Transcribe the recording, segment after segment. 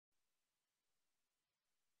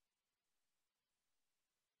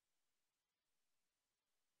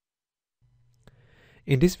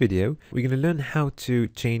In this video, we're going to learn how to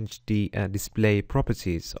change the display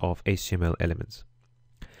properties of HTML elements.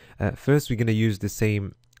 First, we're going to use the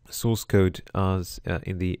same source code as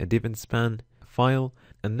in the div and span file.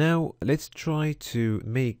 And now let's try to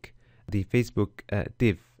make the Facebook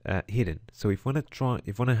div hidden. So if we want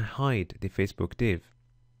to hide the Facebook div,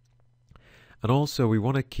 and also we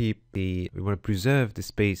want to preserve the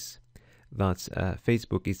space that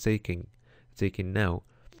Facebook is taking now,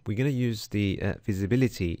 we're going to use the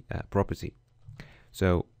visibility property.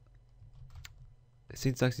 So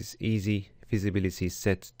syntax is easy, visibility is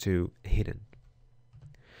set to hidden.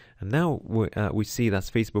 And now we see that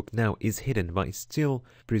Facebook now is hidden, but it's still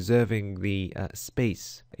preserving the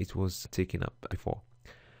space it was taking up before.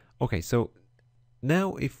 Okay, so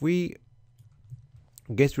now if we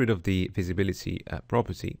get rid of the visibility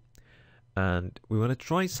property and we want to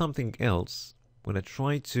try something else, we're going to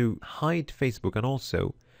try to hide Facebook, and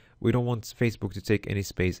also we don't want Facebook to take any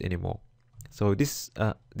space anymore. So this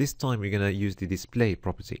time we're going to use the display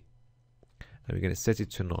property and we're going to set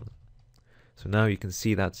it to none. So now you can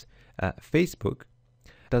see that Facebook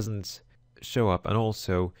doesn't show up, and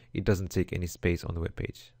also it doesn't take any space on the web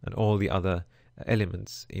page, and all the other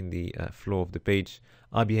elements in the flow of the page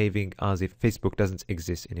are behaving as if Facebook doesn't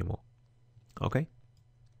exist anymore. Okay,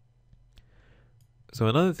 so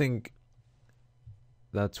another thing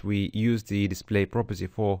that we use the display property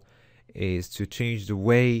for is to change the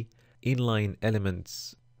way inline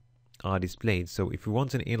elements are displayed. So if we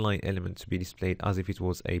want an inline element to be displayed as if it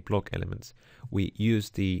was a block element, we use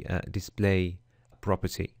the display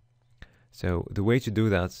property. So the way to do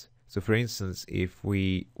that, so for instance, if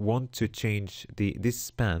we want to change this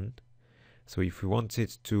span, so if we want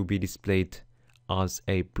it to be displayed as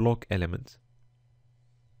a block element,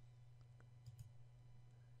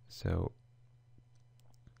 so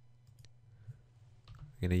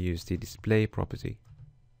we're going to use the display property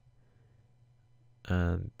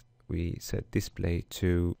and we set display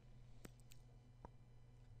to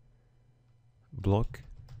block.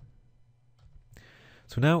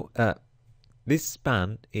 So now this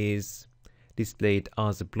span is displayed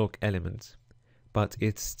as a block element, but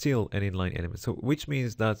it's still an inline element. So which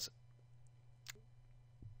means that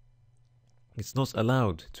it's not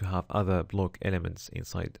allowed to have other block elements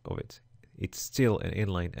inside of it. It's still an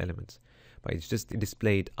inline element, but it's just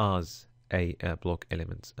displayed as a block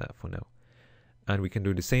element for now. And we can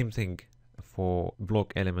do the same thing for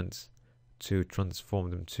block elements to transform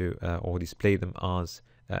them to or display them as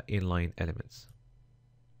inline elements.